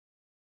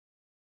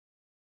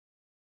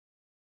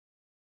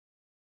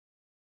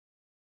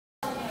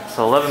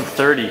So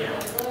 11:30.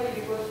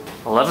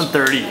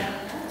 11:30.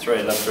 That's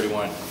right,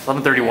 11:31.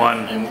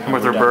 11:31. I'm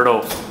with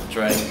Roberto. That's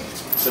right.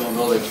 Civil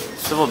building.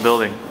 Civil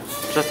building.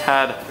 Just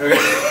had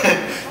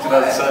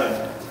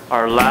 2007.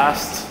 our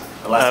last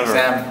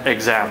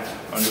exam.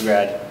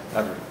 Undergrad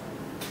ever.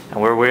 And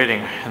we're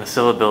waiting in the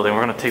civil building.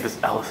 We're gonna take this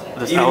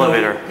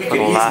elevator We for could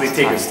the last easily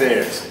take time. the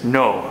stairs.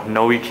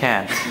 No, we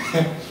can't.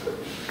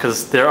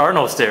 Because there are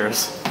no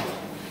stairs.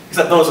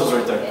 Except those ones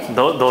right there.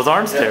 Those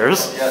aren't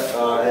stairs. Yeah,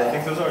 I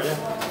think those are, yeah.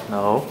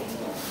 No.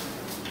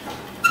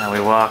 And we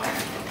walk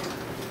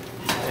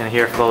in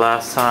here for the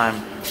last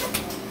time.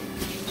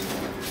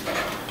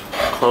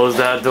 Close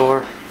that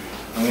door.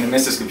 I'm gonna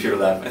miss this computer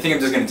lab. I think I'm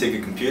just gonna take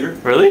a computer.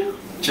 Really?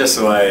 Just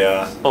so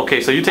I,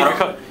 Okay, so you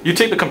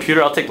take the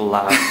computer, I'll take the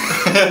lab.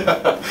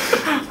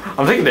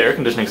 I'm taking the air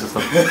conditioning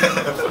system.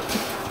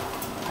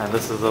 And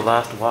this is the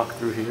last walk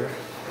through here.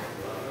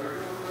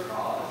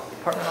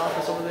 Apartment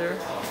office over there.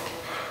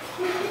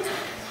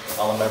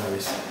 all the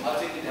memories.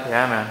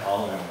 Yeah, man.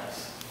 All the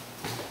memories.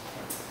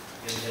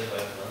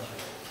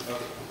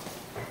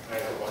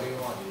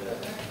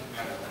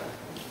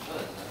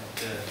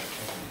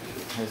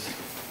 How's it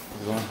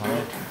going? All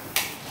right.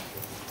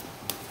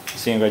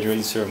 Seeing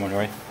graduation ceremony,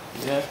 right?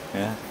 Yeah.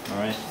 Yeah. All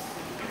right.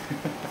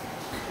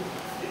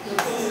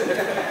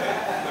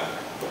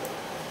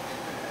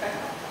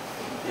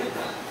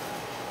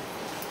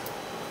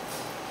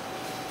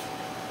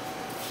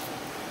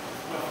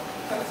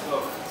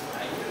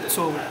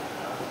 So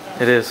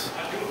it is.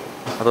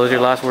 Are those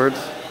your last words?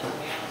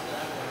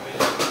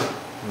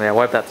 Yeah,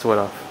 wipe that sweat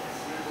off.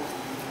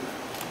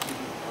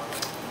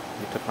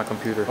 You took my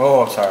computer.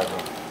 Oh, I'm sorry, bro.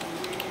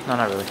 No,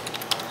 not really.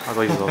 I'll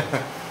go use those.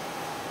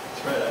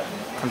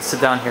 And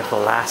sit down here for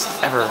the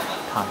last ever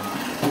time.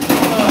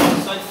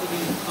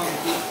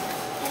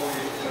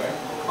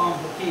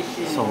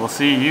 So we'll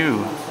see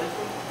you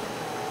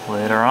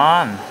later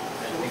on.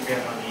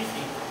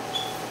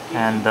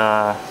 And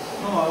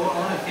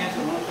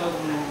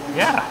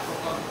yeah.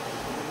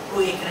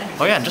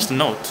 Oh yeah, just a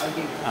note.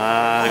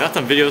 I got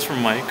some videos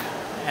from Mike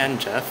and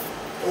Jeff.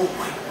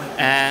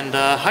 And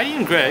Heidi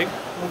and Greg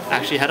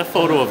actually had a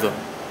photo of them.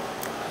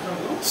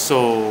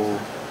 So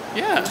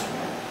yeah.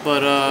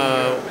 But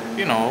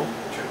you know,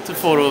 it's a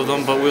photo of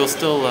them, but we'll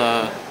still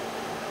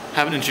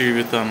have an interview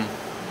with them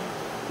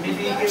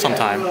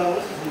sometime.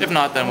 If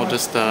not, then we'll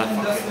just I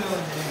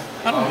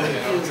don't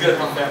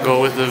know,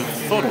 go with the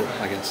photo,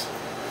 I guess,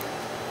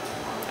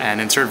 and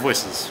insert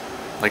voices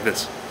like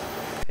this.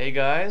 Hey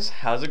guys,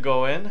 how's it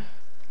going?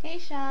 Hey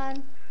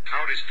Sean.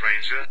 Howdy,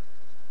 stranger.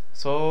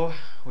 So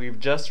we've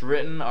just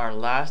written our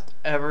last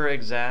ever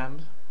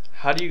exam.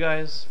 How do you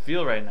guys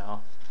feel right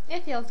now?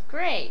 It feels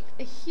great.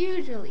 A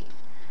huge relief.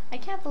 I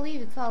can't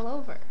believe it's all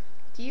over.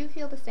 Do you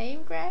feel the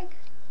same, Greg?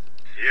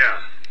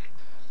 Yeah.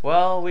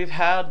 Well, we've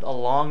had a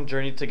long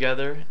journey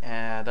together,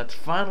 and that's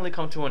finally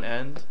come to an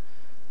end.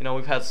 You know,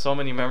 we've had so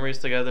many memories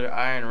together: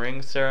 iron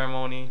ring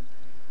ceremony,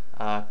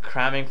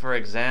 cramming for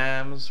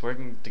exams,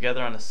 working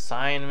together on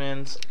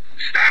assignments.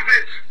 Stop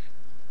it!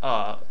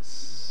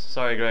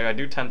 Sorry Greg, I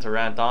do tend to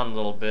rant on a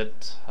little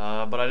bit,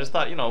 but I just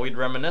thought, you know, we'd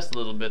reminisce a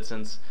little bit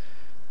since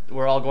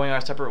we're all going our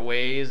separate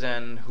ways,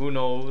 and who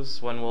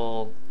knows when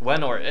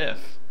or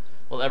if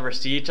we'll ever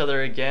see each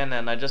other again,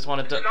 and I just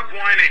wanted to... Stop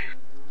whining!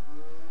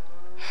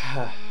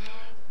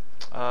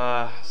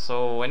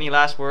 So any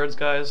last words,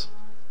 guys?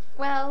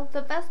 Well,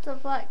 the best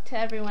of luck to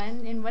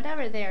everyone in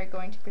whatever they are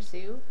going to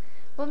pursue.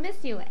 We'll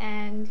miss you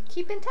and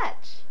keep in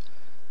touch.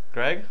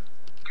 Greg?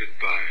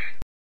 Goodbye.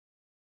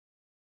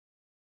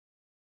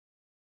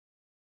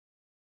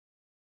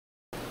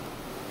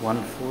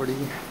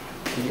 (1:40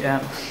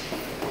 p.m.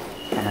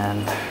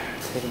 and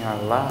taking our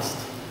last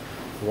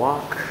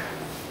walk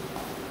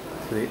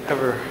to the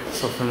ever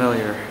so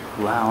familiar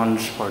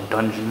lounge or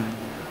dungeon.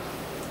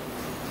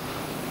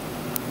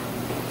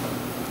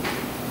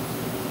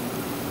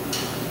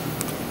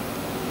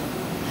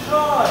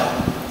 Sean!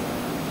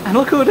 And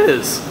look who it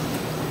is!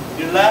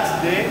 Your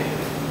last day?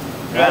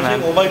 Yeah,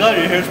 man. Oh my god,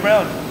 your hair's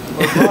brown.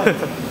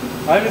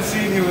 I haven't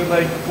seen you in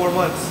like 4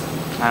 months.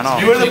 I know.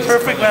 You were the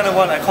perfect man I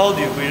want. I called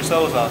you, but your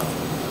cell was off.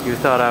 You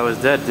thought I was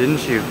dead,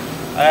 didn't you?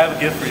 I have a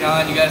gift for you.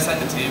 Sean, you gotta sign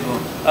the table.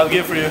 I have a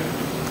gift for you.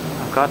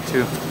 I've got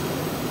to.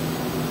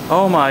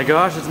 Oh my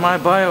gosh, it's my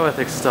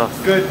bioethics stuff.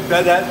 Good.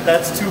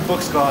 That's 2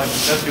 books gone.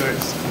 That's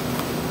yours.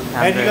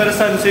 And you gotta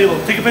sign the table.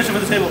 Take a picture for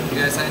the table. You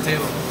gotta sign the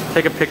table.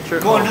 Take a picture.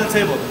 Go under the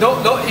table. No,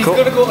 he's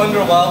gonna go under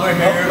while we're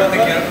here. About to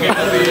get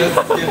out of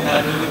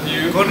the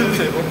view. Go under the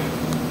table.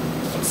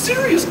 I'm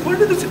serious. Go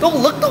under the table.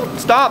 Don't look. Don't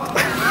stop.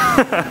 Go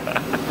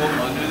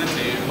under the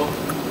table.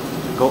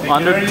 Go Hey,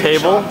 under the get ready,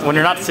 table Sean. when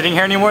you're not sitting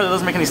here anymore? That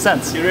doesn't make any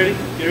sense. Get ready.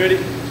 Get ready.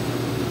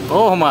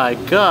 Oh my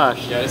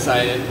gosh. You gotta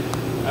sign it.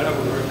 I don't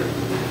know worker.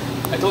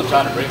 I told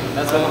John to bring it.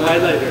 That's what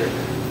Highlighter.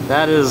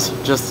 That is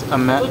just a I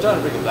told John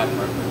to bring a black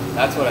marker.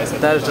 That's what I said.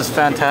 That is just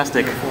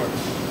fantastic.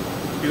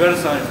 You gotta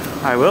sign.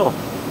 I will,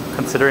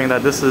 considering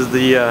that this is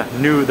the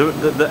new,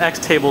 the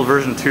X-Table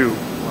version 2.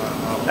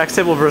 Wow.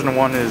 X-Table version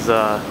 1 is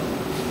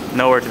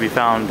nowhere to be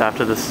found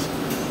after this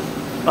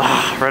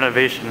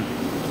renovation.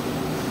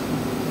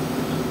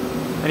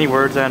 Any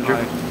words, Andrew?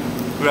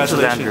 Congratulations. This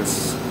is Andrew.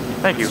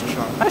 Thank you.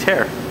 Sean. Nice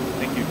hair.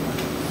 Thank you.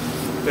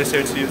 Nice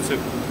hair to you too.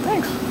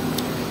 Thanks.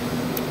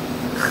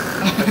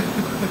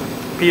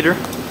 Peter,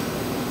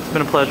 it's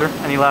been a pleasure.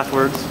 Any last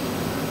words?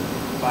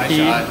 Bye,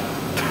 Sean.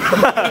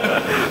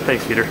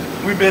 Thanks, Peter.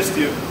 We missed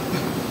you.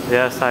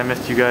 Yes, I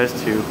missed you guys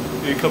too.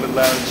 You come and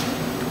lounge.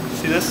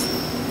 See this?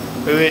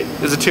 Wait, wait.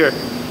 There's a chair.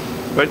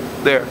 Right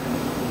there.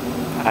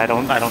 I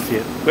don't see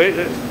it. Wait.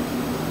 There.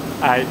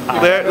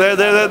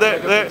 There.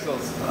 There.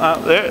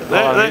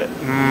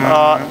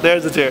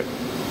 There's a chair.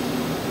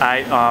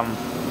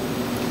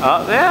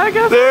 Yeah, I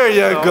guess. There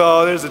you so.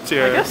 go. There's a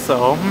chair. I guess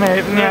so.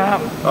 Maybe. Yeah.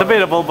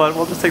 Debatable, but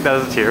we'll just take that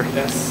as a cheer.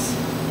 Yes.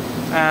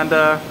 And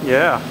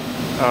yeah.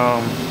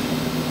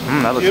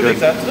 That looks You have good.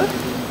 exam today?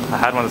 I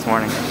had one this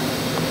morning.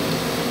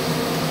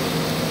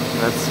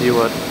 Let's see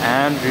what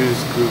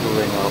Andrew's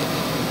googling up.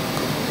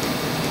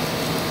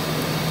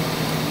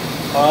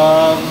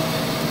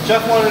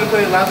 Jeff wanted to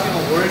play last game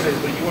of Warriors,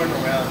 but you weren't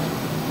around.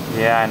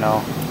 Yeah, I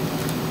know.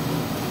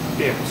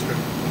 Yeah, sure.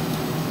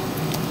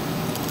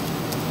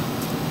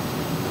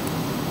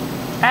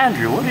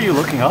 Andrew, what are you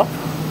looking up?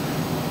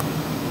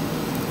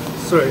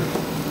 Sorry.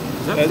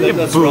 Is that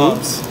That's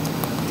boobs?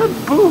 Is that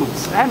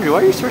boobs? Andrew, why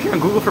are you searching on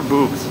Google for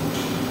boobs?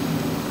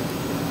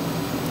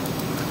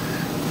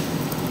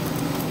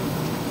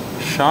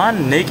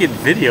 Sean naked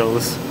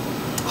videos.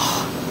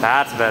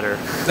 That's better.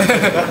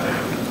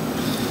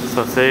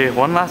 So say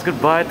one last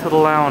goodbye to the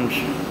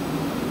lounge.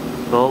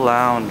 The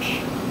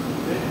lounge.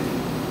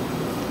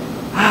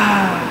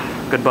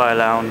 Goodbye,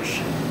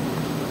 lounge.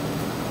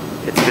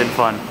 It's been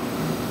fun.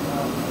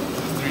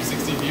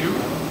 360 view.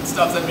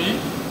 Stops at me.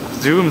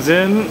 Zooms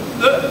in.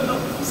 No,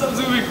 stop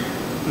zooming.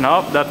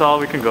 Nope, that's all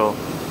we can go.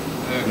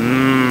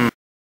 Mmm.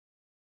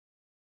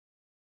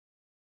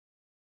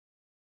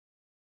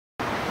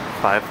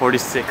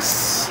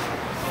 5:46.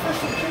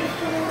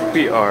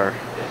 We are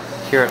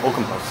here at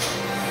Oakenbuck.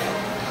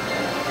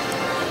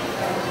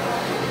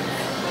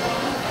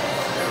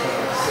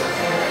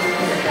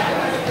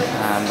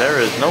 And there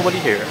is nobody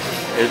here.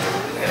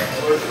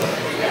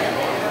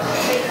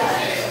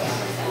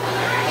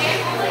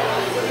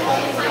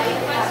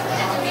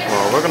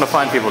 Well, we're gonna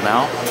find people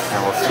now,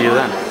 and we'll see you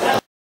then.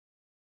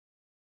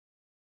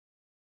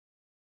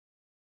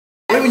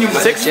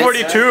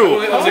 6:42.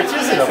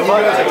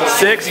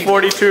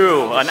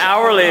 6:42. An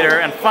hour later,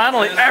 and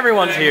finally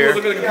everyone's here.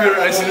 Look at the computer.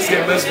 I see this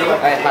game. Let's go.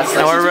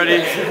 And we're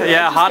ready.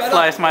 Yeah, Hot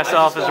Slice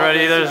myself is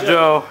ready. There's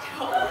Joe.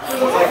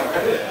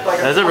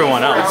 There's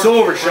everyone else. It's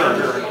over,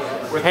 Sean.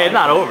 Hey, it's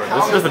not over.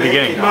 This is just the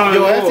beginning.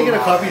 Yo, I have to get a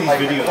copy of these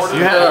videos.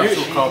 You have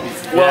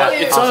Well,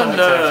 it's on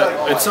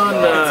it's on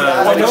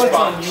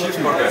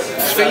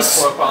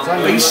Face.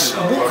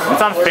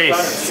 It's on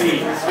Face.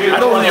 I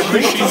don't really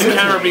appreciate the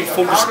camera being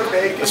focused,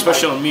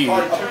 especially on me,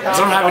 because I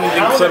don't have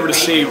anything clever to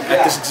say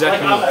at this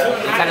exact moment.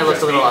 It kind of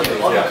looks a little ugly.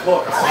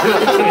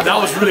 That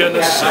was really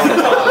unnecessary.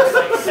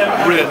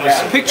 Really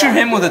unnecessary. Picture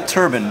him with a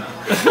turban.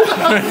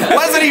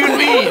 What does it even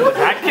mean?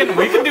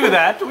 We can do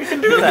that. We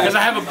can do that. Because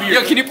I have a beard.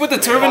 Yo, can you put the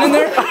turban in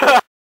there?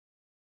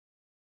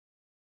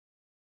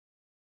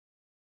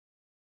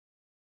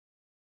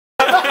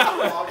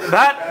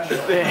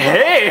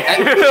 Hey!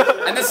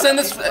 And then send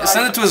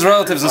it to his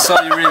relatives in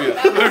Saudi Arabia.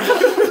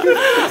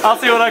 I'll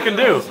see what I can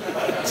do.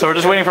 So we're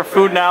just waiting for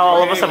food now.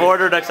 All of us have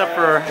ordered except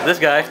for this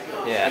guy.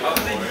 Yeah.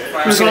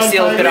 I'm just gonna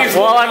seal it up.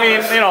 Well, I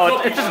mean, you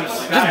know, it's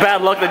just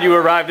bad luck that you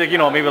arrived, like, you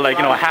know, maybe like,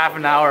 you know, half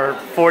an hour,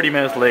 40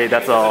 minutes late.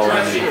 That's all.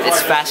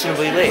 It's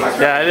fashionably late.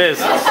 Yeah, it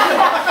is.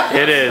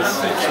 It is.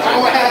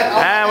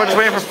 And we're just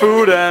waiting for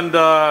food, and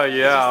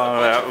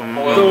yeah.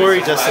 Don't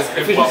worry, Justin.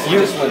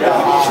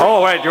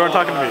 Oh, wait, you weren't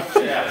talking to me.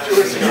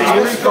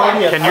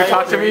 Can you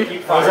talk to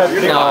me?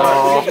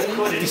 No.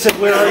 You said,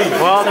 where are you?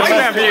 Well, this is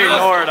going to be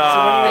ignored.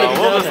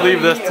 We'll just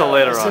leave this till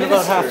later on.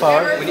 About half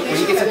hour.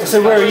 I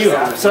said, where are you?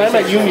 So I'm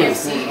at Union.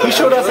 He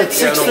showed up at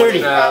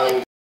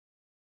 6:30.